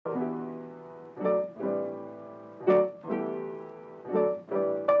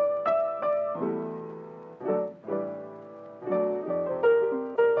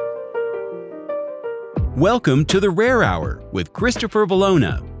Welcome to the Rare Hour with Christopher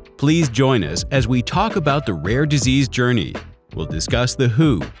Valona. Please join us as we talk about the rare disease journey. We'll discuss the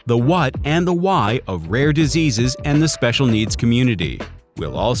who, the what, and the why of rare diseases and the special needs community.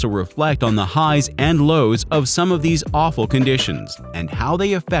 We'll also reflect on the highs and lows of some of these awful conditions and how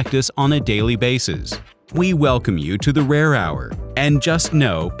they affect us on a daily basis. We welcome you to the Rare Hour, and just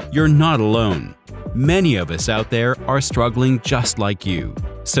know you're not alone. Many of us out there are struggling just like you.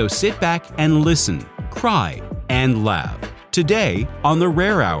 So sit back and listen, cry, and laugh. Today on the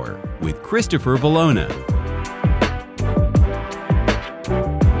Rare Hour with Christopher Valona.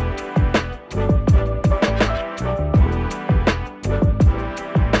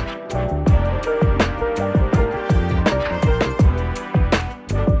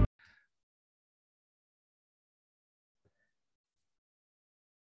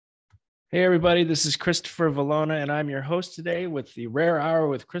 Hey everybody, this is Christopher Valona, and I'm your host today with the Rare Hour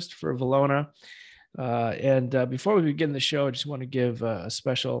with Christopher Valona. Before we begin the show, I just want to give a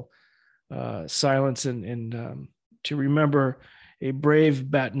special silence and to remember a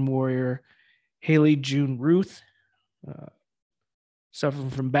brave Batten warrior, Haley June Ruth,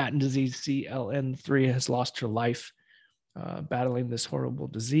 suffering from Batten disease CLN3, has lost her life battling this horrible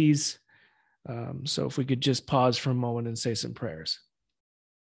disease. So if we could just pause for a moment and say some prayers.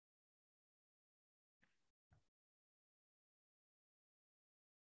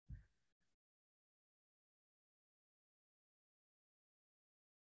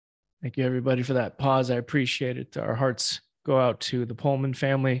 Thank you, everybody, for that pause. I appreciate it. Our hearts go out to the Pullman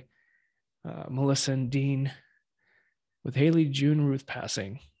family, Melissa and Dean, with Haley June Ruth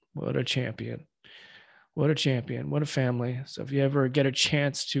passing. What a champion. What a champion. What a family. So if you ever get a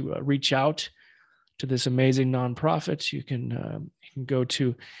chance to reach out to this amazing nonprofit, you can go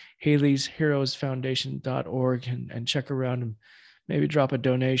to Haley'sHeroesFoundation.org and check around and maybe drop a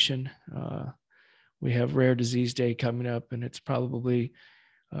donation. We have Rare Disease Day coming up, and it's probably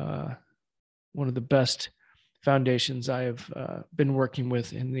one of the best foundations I have been working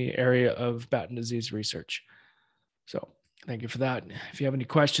with in the area of Batten disease research. So thank you for that. If you have any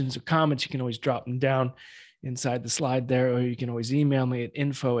questions or comments, you can always drop them down inside the slide there, or you can always email me at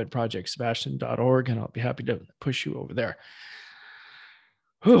info@projectsebastian.org, and I'll be happy to push you over there.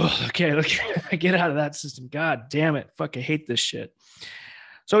 Whew, okay, look, I get out of that system. God damn it. Fuck, I hate this shit.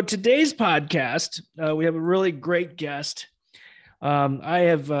 So today's podcast, we have a really great guest. I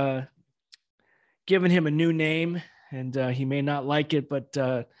have given him a new name, and he may not like it, but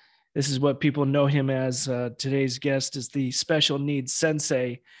this is what people know him as. Today's guest is the special needs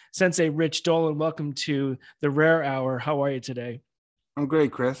sensei, Sensei Rich Dolan. Welcome to the Rare Hour. How are you today? I'm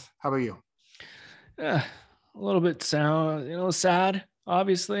great, Chris. How about you? A little bit sad,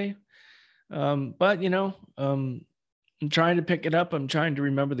 obviously. But, I'm trying to pick it up. I'm trying to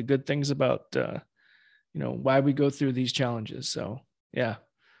remember the good things about why we go through these challenges. So, yeah.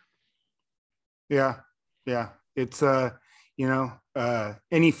 It's,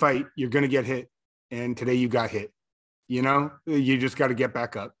 any fight, you're going to get hit. And today you got hit, you just got to get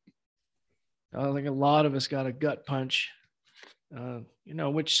back up. I think a lot of us got a gut punch,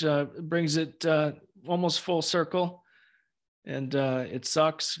 which brings it almost full circle. And it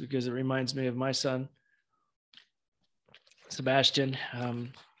sucks because it reminds me of my son, Sebastian,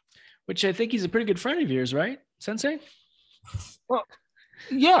 which I think he's a pretty good friend of yours, right, Sensei? Well,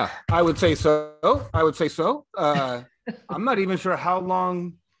 yeah, I would say so. I'm not even sure how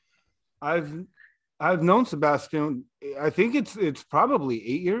long I've known Sebastian. I think it's probably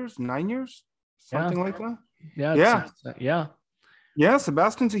 8 years, 9 years, something like that. Yeah.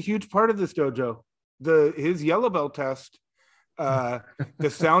 Sebastian's a huge part of this dojo. His yellow belt test. The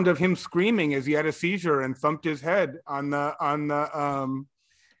sound of him screaming as he had a seizure and thumped his head on the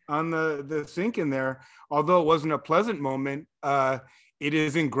sink in there. Although it wasn't a pleasant moment, it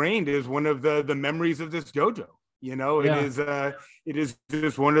is ingrained as one of the memories of this dojo. It is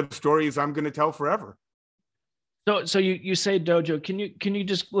just one of the stories I'm going to tell forever. So you say dojo. Can you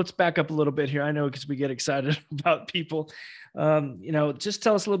just, let's back up a little bit here. I know, because we get excited about people. Just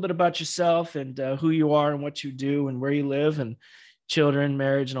tell us a little bit about yourself and who you are and what you do and where you live and children,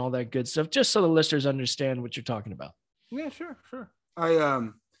 marriage, and all that good stuff, just so the listeners understand what you're talking about. Yeah, sure.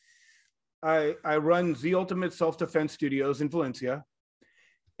 I run The Ultimate Self-Defense Studios in Valencia,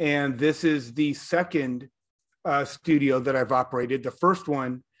 and this is the second studio that I've operated. The first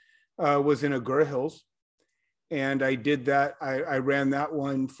one was in Agoura Hills, and I did that. I ran that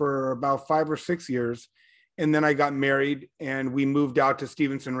one for about 5 or 6 years, and then I got married, and we moved out to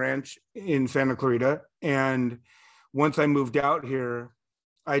Stevenson Ranch in Santa Clarita. And once I moved out here,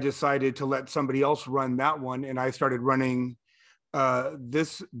 I decided to let somebody else run that one, and I started running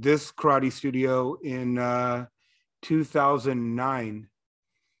this karate studio in 2009,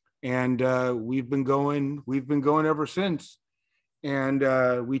 and we've been going ever since.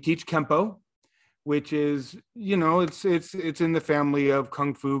 And we teach Kempo, which is, it's in the family of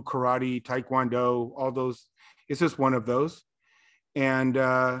Kung Fu, karate, Taekwondo, all those. It's just one of those. And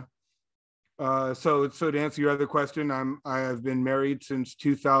so to answer your other question, I have been married since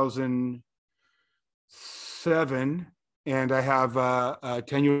 2007, and I have a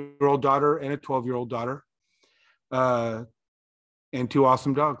 10-year-old daughter and a 12-year-old daughter, and two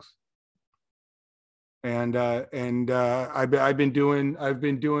awesome dogs. And I've been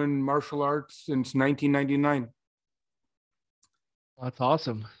doing martial arts since 1999. That's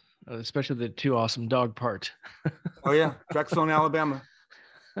awesome, especially the two awesome dog part. Oh yeah, Drexel, Alabama.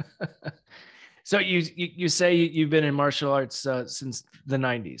 So you say you've been in martial arts since the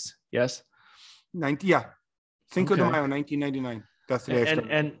 90s, yes? Yeah, Cinco de Mayo, 1999. That's the day I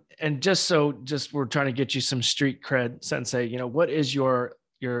started. And just we're trying to get you some street cred, Sensei. What is your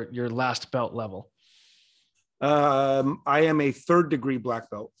last belt level? I am a 3rd degree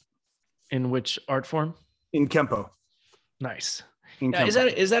black belt. In which art form? In Kempo. Nice. Now,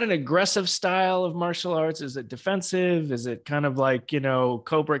 is that an aggressive style of martial arts? Is it defensive? Is it kind of like,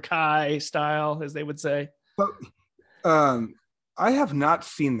 Cobra Kai style, as they would say? But, I have not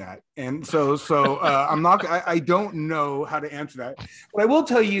seen that. And so I don't know how to answer that. But I will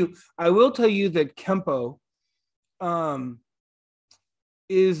tell you that Kempo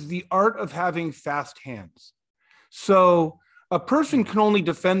is the art of having fast hands. So a person can only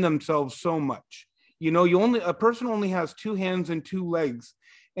defend themselves so much. A person only has 2 hands and 2 legs.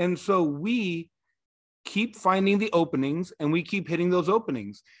 And so we keep finding the openings and we keep hitting those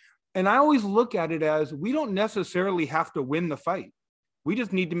openings. And I always look at it as, we don't necessarily have to win the fight. We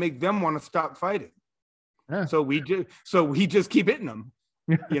just need to make them want to stop fighting. Yeah. So we just keep hitting them,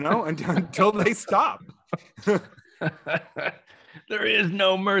 until they stop. There is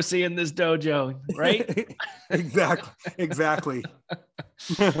no mercy in this dojo, right? Exactly.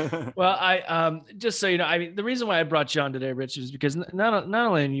 Well, I just so you know, the reason why I brought you on today, Rich, is because not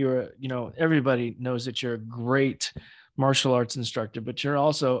only you're, everybody knows that you're a great martial arts instructor, but you're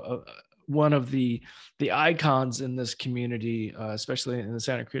also one of the icons in this community, especially in the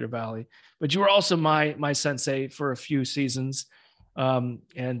Santa Cruz Valley. But you were also my sensei for a few seasons,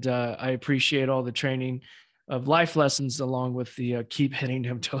 and I appreciate all the training of life lessons, along with the keep hitting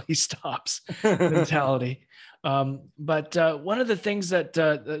him till he stops mentality. But one of the things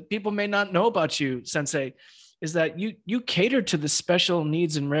that people may not know about you, Sensei, is that you cater to the special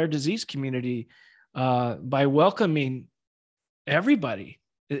needs and rare disease community by welcoming everybody.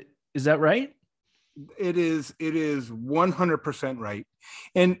 Is that right? It is 100% right.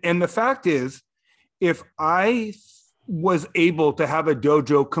 And the fact is, if I was able to have a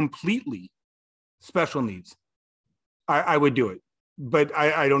dojo completely special needs, I would do it, but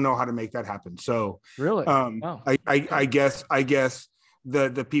I don't know how to make that happen. So really, wow. I guess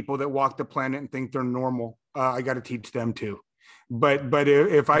the people that walk the planet and think they're normal, I got to teach them too. But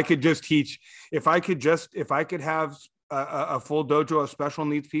if I could just teach, if I could have a full dojo of special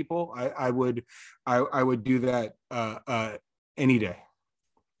needs people, I would do that any day.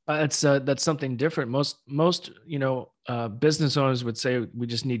 That's something different. Most business owners would say we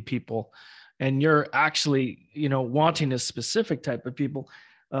just need people. And you're actually, wanting a specific type of people,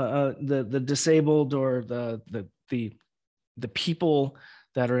 the disabled or the people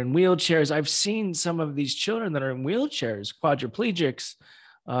that are in wheelchairs. I've seen some of these children that are in wheelchairs, quadriplegics,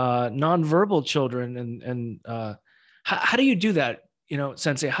 nonverbal children, and how do you do that,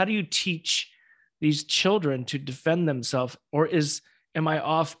 Sensei? How do you teach these children to defend themselves, or am I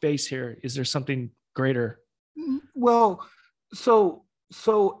off base here? Is there something greater? Well, so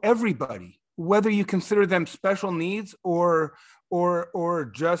everybody, whether you consider them special needs or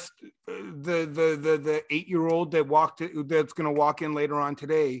just the 8-year-old that's going to walk in later on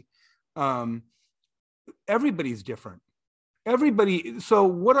today, everybody's different. Everybody. So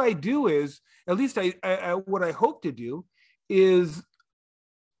what I do is, at least what I hope to do is,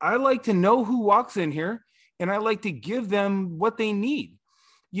 I like to know who walks in here, and I like to give them what they need.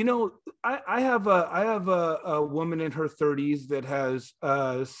 I have a woman in her 30s that has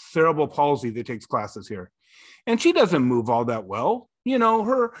cerebral palsy that takes classes here, and she doesn't move all that well.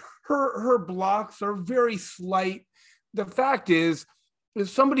 Her blocks are very slight. The fact is, if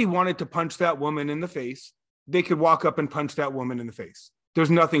somebody wanted to punch that woman in the face, they could walk up and punch that woman in the face. There's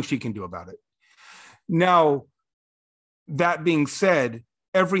nothing she can do about it. Now, that being said,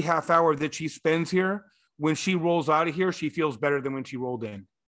 every half hour that she spends here, when she rolls out of here, she feels better than when she rolled in.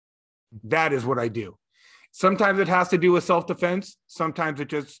 That is what I do. Sometimes it has to do with self-defense. Sometimes it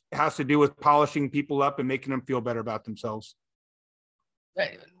just has to do with polishing people up and making them feel better about themselves.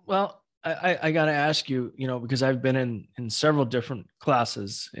 Well, I got to ask you, because I've been in several different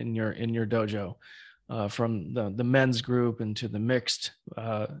classes in your dojo, from the men's group into the mixed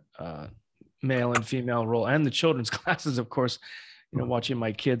male and female role, and the children's classes, of course, watching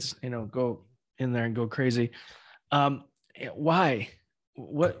my kids, go in there and go crazy. Why?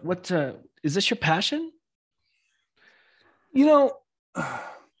 What is this your passion? I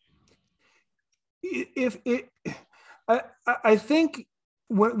think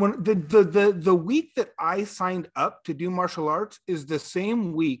when the week that I signed up to do martial arts is the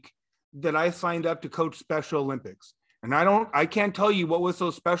same week that I signed up to coach Special Olympics. And I can't tell you what was so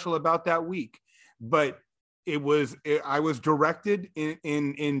special about that week, but I was directed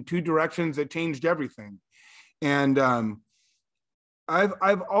in two directions that changed everything. And I'm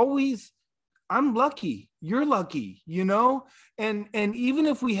lucky. You're lucky, and even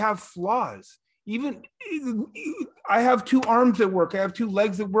if we have flaws, I have two arms that work. I have two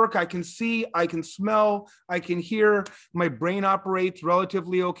legs that work. I can see, I can smell, I can hear. My brain operates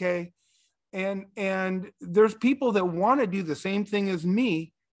relatively okay. And there's people that want to do the same thing as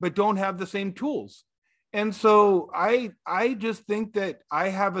me, but don't have the same tools. And so I just think that I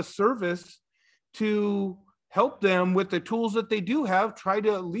have a service to help them with the tools that they do have, try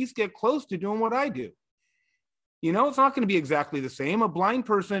to at least get close to doing what I do. It's not going to be exactly the same. A blind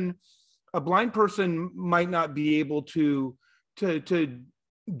person might not be able to do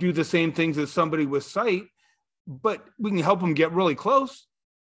the same things as somebody with sight, but we can help them get really close.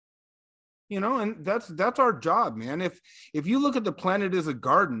 And that's our job, man. If you look at the planet as a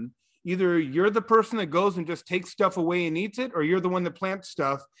garden, either you're the person that goes and just takes stuff away and eats it, or you're the one that plants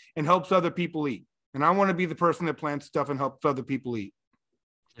stuff and helps other people eat. And I want to be the person that plants stuff and helps other people eat.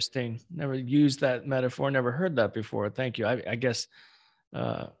 Interesting. Never used that metaphor. Never heard that before. Thank you. I guess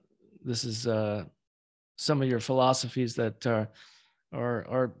this is some of your philosophies that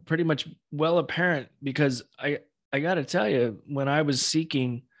are pretty much well apparent, because I got to tell you, when I was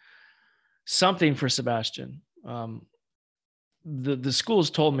seeking something for Sebastian, the schools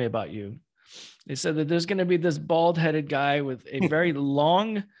told me about you. They said that there's going to be this bald-headed guy with a very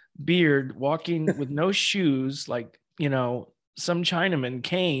long beard walking with no shoes, like, some Chinaman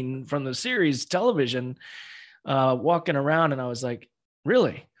Kane from the series television, walking around. And I was like,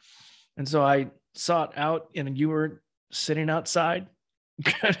 really? And so I sought out, and you were sitting outside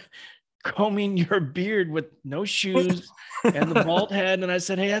combing your beard with no shoes and the bald head. And I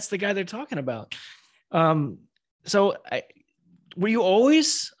said, hey, that's the guy they're talking about. So were you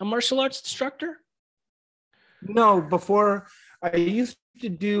always a martial arts instructor? No, before I used to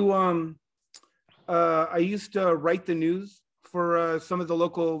do, I used to write the news for some of the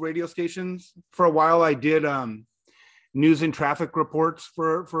local radio stations. For a while, I did news and traffic reports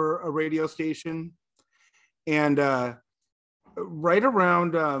for a radio station. And right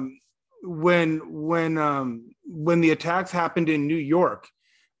around when the attacks happened in New York,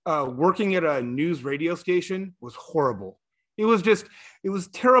 working at a news radio station was horrible. It was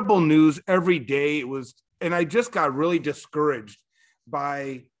terrible news every day. And I just got really discouraged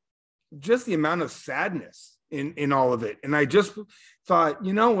by just the amount of sadness in all of it. And I just thought,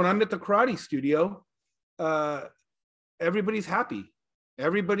 when I'm at the karate studio, everybody's happy.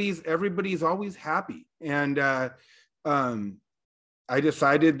 Everybody's always happy. And I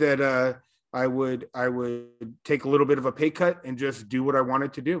decided that I would take a little bit of a pay cut and just do what I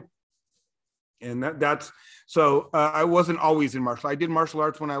wanted to do. And so I wasn't always in martial. I did martial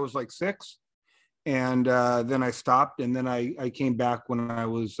arts when I was like 6. And then I stopped, and then I came back when I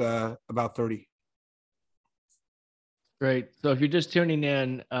was about 30. Great. So if you're just tuning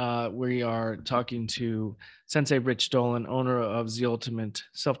in, we are talking to Sensei Rich Dolan, owner of The Ultimate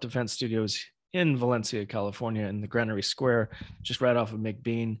Self-Defense Studios in Valencia, California, in the Granary Square, just right off of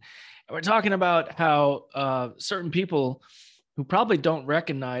McBean. And we're talking about how certain people who probably don't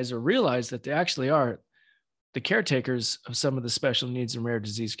recognize or realize that they actually are the caretakers of some of the special needs and rare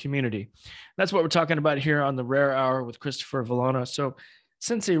disease community. That's what we're talking about here on the Rare Hour with Christopher Valona. So,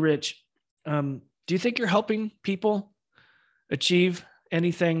 Sensei Rich, do you think you're helping people achieve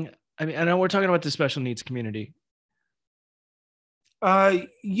anything? I mean, I know we're talking about the special needs community.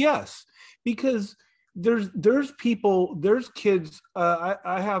 Yes, because there's people, there's kids.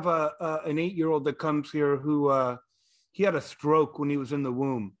 I have an 8-year-old that comes here who he had a stroke when he was in the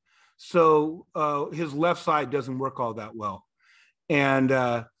womb. So his left side doesn't work all that well. And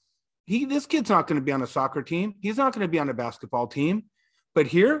this kid's not going to be on a soccer team. He's not going to be on a basketball team. But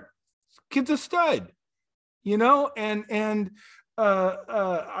here, kid's a stud, and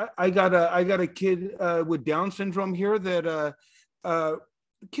I got a kid with Down syndrome here that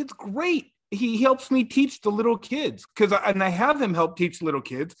kid's great. He helps me teach the little kids and I have him help teach little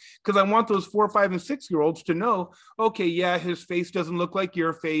kids because I want those 4, 5, and 6-year-olds to know, okay, yeah, his face doesn't look like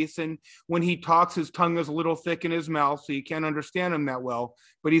your face. And when he talks, his tongue is a little thick in his mouth, so you can't understand him that well,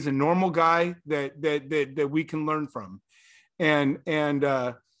 but he's a normal guy that we can learn from. And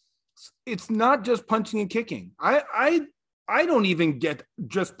it's not just punching and kicking. I don't even get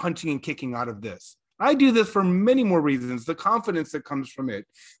just punching and kicking out of this. I do this for many more reasons. The confidence that comes from it,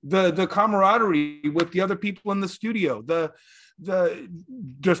 the camaraderie with the other people in the studio,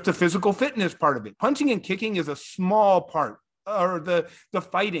 just the physical fitness part of it. Punching and kicking is a small part, or the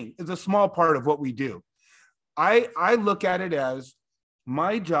fighting is a small part of what we do. I look at it as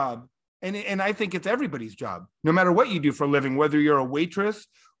my job, and I think it's everybody's job, no matter what you do for a living, whether you're a waitress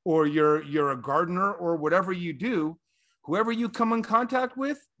or you're a gardener or whatever you do. Whoever you come in contact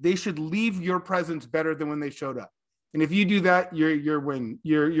with, they should leave your presence better than when they showed up. And if you do that, you're going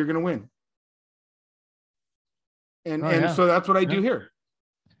to win. And so that's what I do here.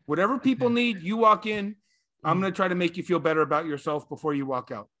 Whatever people need, you walk in, I'm going to try to make you feel better about yourself before you walk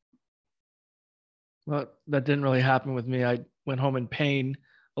out. Well, that didn't really happen with me. I went home in pain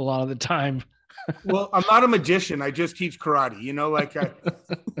a lot of the time. Well, I'm not a magician. I just teach karate, like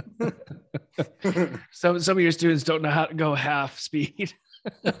some of your students don't know how to go half speed.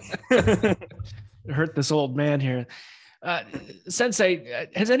 Hurt this old man here. Sensei,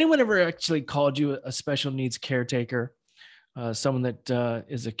 has anyone ever actually called you a special needs caretaker? Someone that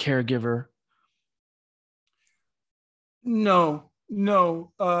is a caregiver? No.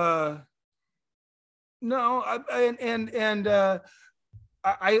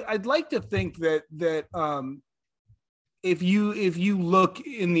 I'd like to think that if you look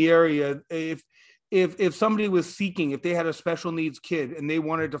in the area, if somebody was seeking, if they had a special needs kid and they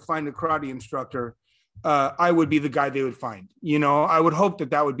wanted to find a karate instructor, I would be the guy they would find. I would hope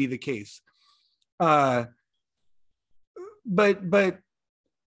that would be the case. But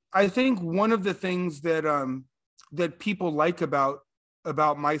I think one of the things that people like about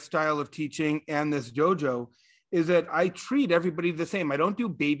my style of teaching and this dojo is that I treat everybody the same. I don't do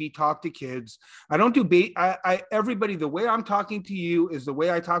baby talk to kids. I don't do everybody, the way I'm talking to you is the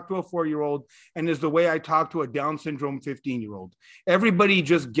way I talk to a 4-year-old and is the way I talk to a Down syndrome 15-year-old. Everybody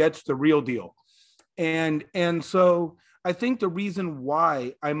just gets the real deal. And so I think the reason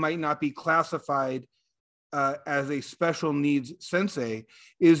why I might not be classified as a special needs sensei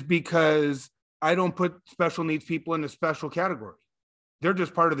is because I don't put special needs people in a special category. They're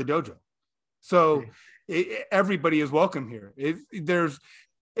just part of the dojo. So everybody is welcome here.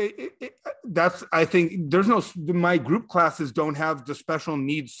 I think my group classes don't have the special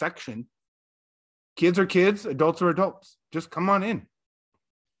needs section. Kids are kids, adults are adults. Just come on in.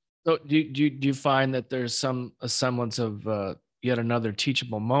 So do you find that there's a semblance of yet another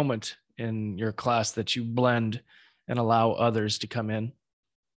teachable moment in your class that you blend and allow others to come in?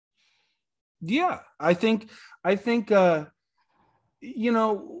 Yeah, I think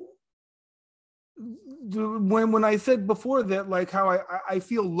when I said before that, like how I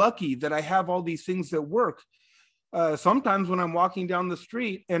feel lucky that I have all these things that work. Sometimes when I'm walking down the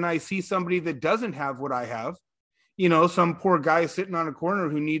street and I see somebody that doesn't have what I have, some poor guy sitting on a corner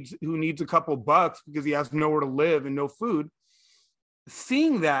who needs a couple bucks because he has nowhere to live and no food.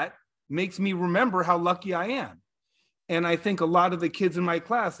 Seeing that makes me remember how lucky I am. And I think a lot of the kids in my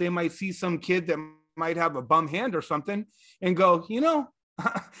class, they might see some kid that might have a bum hand or something and go,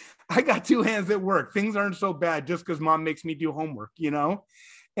 I got 2 hands that work. Things aren't so bad just because mom makes me do homework,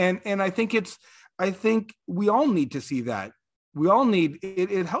 And I think we all need to see that. We all need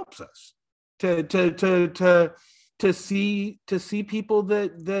it. It helps us to see people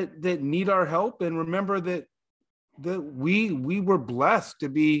that need our help and remember that we were blessed to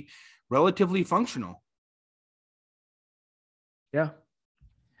be relatively functional. Yeah,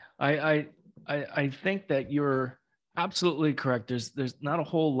 I think that you're absolutely correct. There's not a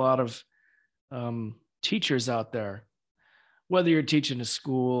whole lot of teachers out there, whether you're teaching a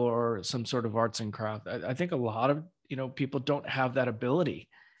school or some sort of arts and craft. I think a lot of people don't have that ability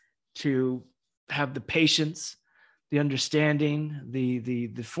to have the patience, the understanding,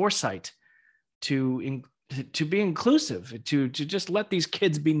 the foresight to be inclusive, to just let these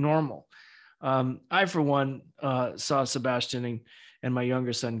kids be normal. I, for one, saw Sebastian and my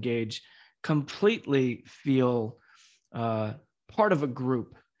younger son, Gage, completely feel part of a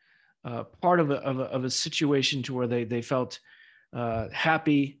group, part of a situation to where they felt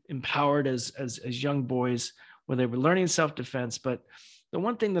happy, empowered as young boys, where they were learning self-defense, but the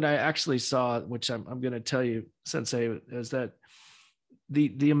one thing that I actually saw, which I'm going to tell you, Sensei, is that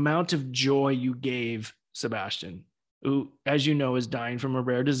the amount of joy you gave Sebastian, who, as you know, is dying from a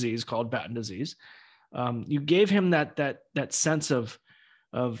rare disease called Batten disease. You gave him that sense of,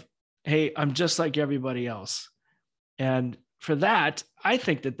 hey, I'm just like everybody else. And for that, I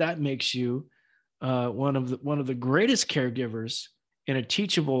think that makes you one of the greatest caregivers in a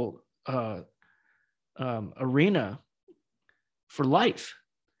teachable arena for life.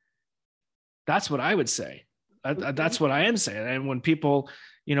 That's what I would say. That's what I am saying. And when people,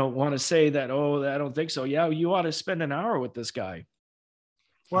 want to say that, oh, I don't think so. Yeah, you ought to spend an hour with this guy.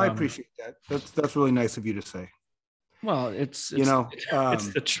 Well, I appreciate that. That's really nice of you to say. Well, it's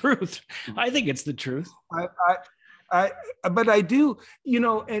the truth. I think it's the truth. But I do,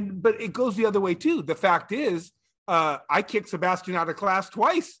 but it goes the other way too. The fact is, I kicked Sebastian out of class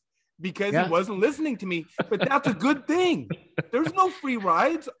twice because he wasn't listening to me, but that's a good thing. There's no free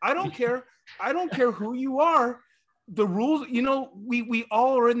rides. I don't care. I don't care who you are. The rules, we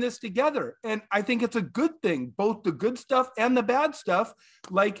all are in this together. And I think it's a good thing, both the good stuff and the bad stuff.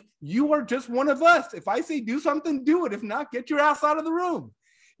 Like, you are just one of us. If I say do something, do it. If not, get your ass out of the room,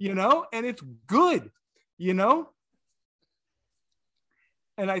 and it's good,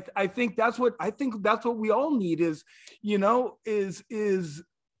 And I think that's what we all need is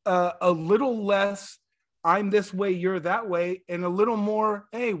a little less I'm this way, you're that way, and a little more,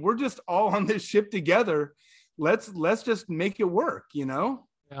 hey, we're just all on this ship together. Let's just make it work,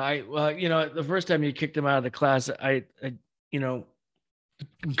 the first time you kicked him out of the class, I I'm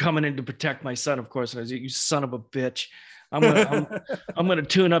coming in to protect my son, of course. And I was, you son of a bitch. I'm gonna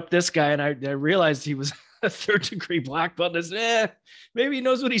tune up this guy. And I realized he was a 3rd degree black belt. I said, maybe he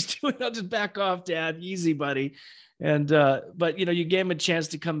knows what he's doing. I'll just back off, Dad. Easy, buddy. And but you gave him a chance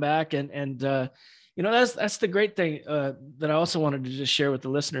to come back, and that's the great thing that I also wanted to just share with the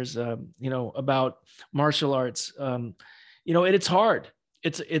listeners, about martial arts. It's hard.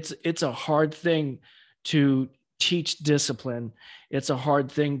 It's a hard thing to teach discipline. It's a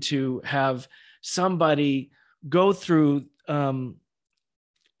hard thing to have somebody go through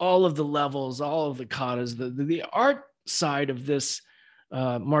all of the levels, all of the katas. The art side of this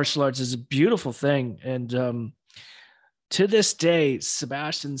martial arts is a beautiful thing. And to this day,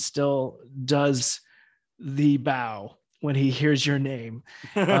 Sebastian still does the bow when he hears your name.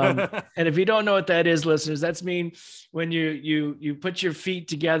 And if you don't know what that is, listeners, that's mean when you put your feet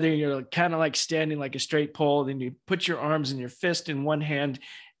together and you're kind of like standing like a straight pole, then you put your arms and your fist in one hand,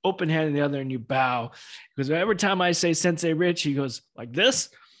 open hand in the other, and you bow. Because every time I say Sensei Rich, he goes like this,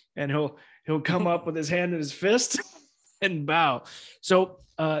 and he'll come up with his hand in his fist and bow. So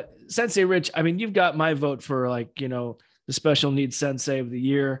Sensei Rich, I mean, you've got my vote for the special needs sensei of the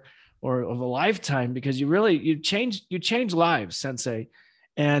year or of a lifetime, because you change lives, Sensei.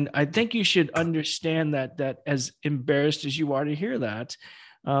 And I think you should understand that as embarrassed as you are to hear that,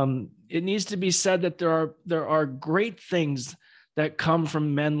 it needs to be said that there are great things that come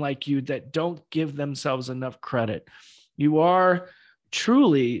from men like you that don't give themselves enough credit. You are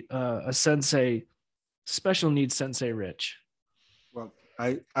truly a sensei, special needs Sensei Rich. Well,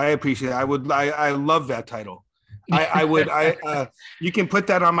 I appreciate it. I love that title. You can put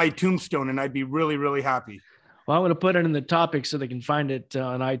that on my tombstone and I'd be really, really happy. Well, I'm going to put it in the topic so they can find it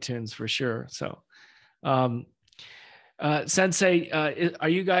on iTunes for sure. So, Sensei, are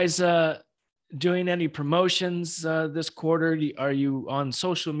you guys doing any promotions this quarter? Are you on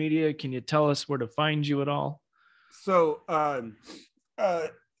social media? Can you tell us where to find you at all? So, I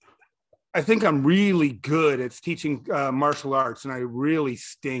think I'm really good at teaching martial arts, and I really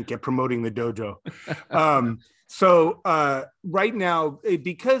stink at promoting the dojo. So right now,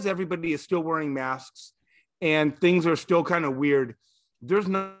 because everybody is still wearing masks and things are still kind of weird, there's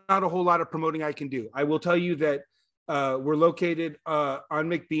not a whole lot of promoting I can do. I will tell you that we're located on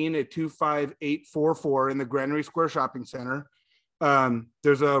McBean at 25844 in the Granary Square Shopping Center.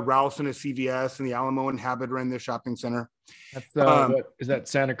 There's a Ralph's and a CVS, and the Alamo and Habit are in the shopping center. That's is that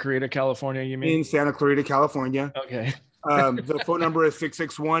Santa Clarita, California, you mean? In Santa Clarita, California. Okay. The phone number is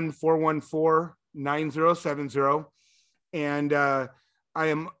 661-414-9070. And I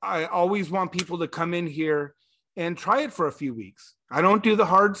always want people to come in here and try it for a few weeks. I don't do the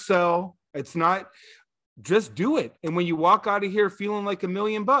hard sell. It's not, just do it. And when you walk out of here feeling like $1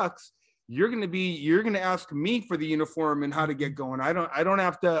 million, you're going to ask me for the uniform and how to get going. I don't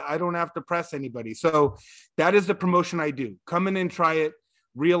have to press anybody. So that is the promotion I do. Come in and try it.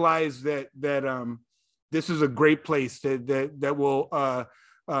 Realize that this is a great place that will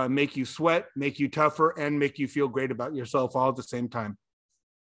make you sweat, make you tougher, and make you feel great about yourself all at the same time.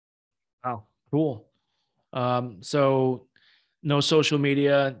 Wow. Cool. So No social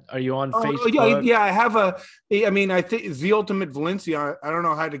media. Are you on Facebook? Yeah, I have I think Z Ultimate Valencia. I don't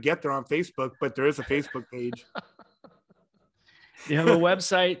know how to get there on Facebook, but there is a Facebook page. You have a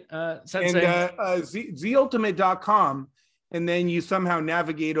website, Sensei? And zultimate.com, and then you somehow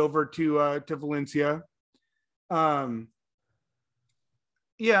navigate over to Valencia. Those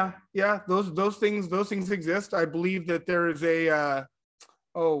things exist. I believe that there is a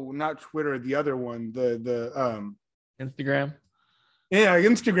not Twitter, the other one, the Instagram. Yeah,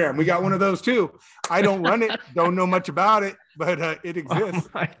 Instagram. We got one of those too. I don't run it, don't know much about it, but it exists. Oh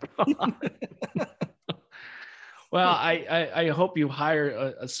my God. Well, I hope you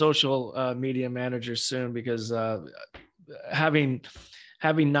hire a social media manager soon, because what am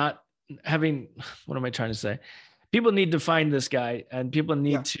I trying to say? People need to find this guy, and people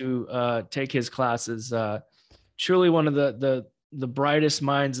need to take his classes. Truly one of the brightest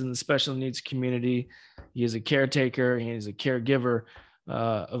minds in the special needs community. He is a caretaker. He is a caregiver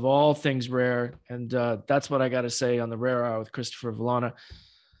of all things rare. And that's what I got to say on the Rare Hour with Christopher Valona.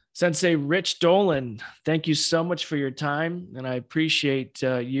 Sensei Rich Dolan, thank you so much for your time. And I appreciate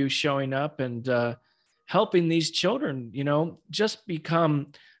you showing up and helping these children, just become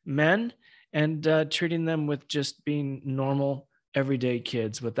men, and treating them with just being normal, everyday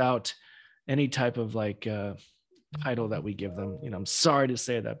kids without any type of title that we give them. I'm sorry to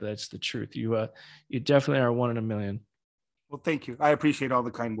say that, but that's the truth. You definitely are one in a million. Well, thank you. I appreciate all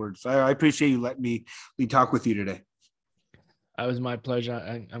the kind words. I appreciate you letting me talk with you today. It was my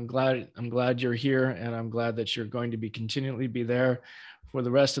pleasure. I'm glad you're here, and I'm glad that you're going to be continually be there for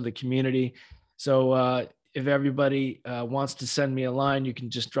the rest of the community. So if everybody wants to send me a line, you can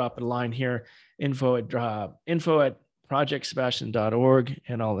just drop a line here, info@projectsebastian.org,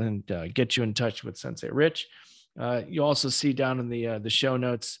 and I'll get you in touch with Sensei Rich. You also see down in the show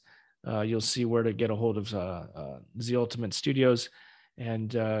notes, you'll see where to get a hold of Z Ultimate Studios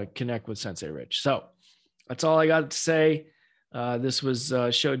and connect with Sensei Rich. So that's all I got to say. This was a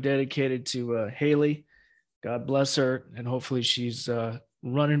show dedicated to Haley. God bless her, and hopefully she's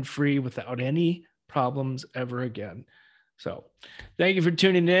running free without any problems ever again. So thank you for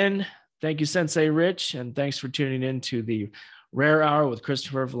tuning in. Thank you, Sensei Rich, and thanks for tuning in to the Rare Hour with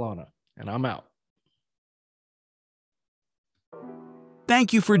Christopher Valona. And I'm out.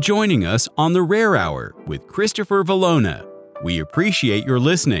 Thank you for joining us on the Rare Hour with Christopher Valona. We appreciate your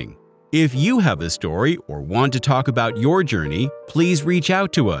listening. If you have a story or want to talk about your journey, please reach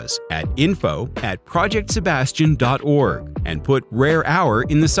out to us at info@projectsebastian.org and put Rare Hour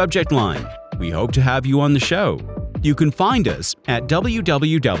in the subject line. We hope to have you on the show. You can find us at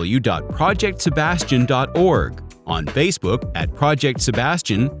www.projectsebastian.org, on Facebook at Project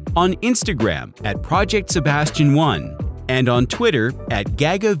Sebastian, on Instagram at Project Sebastian1, and on Twitter at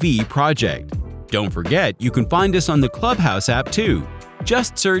GagaV Project. Don't forget, you can find us on the Clubhouse app too.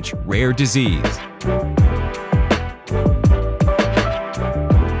 Just search Rare Disease.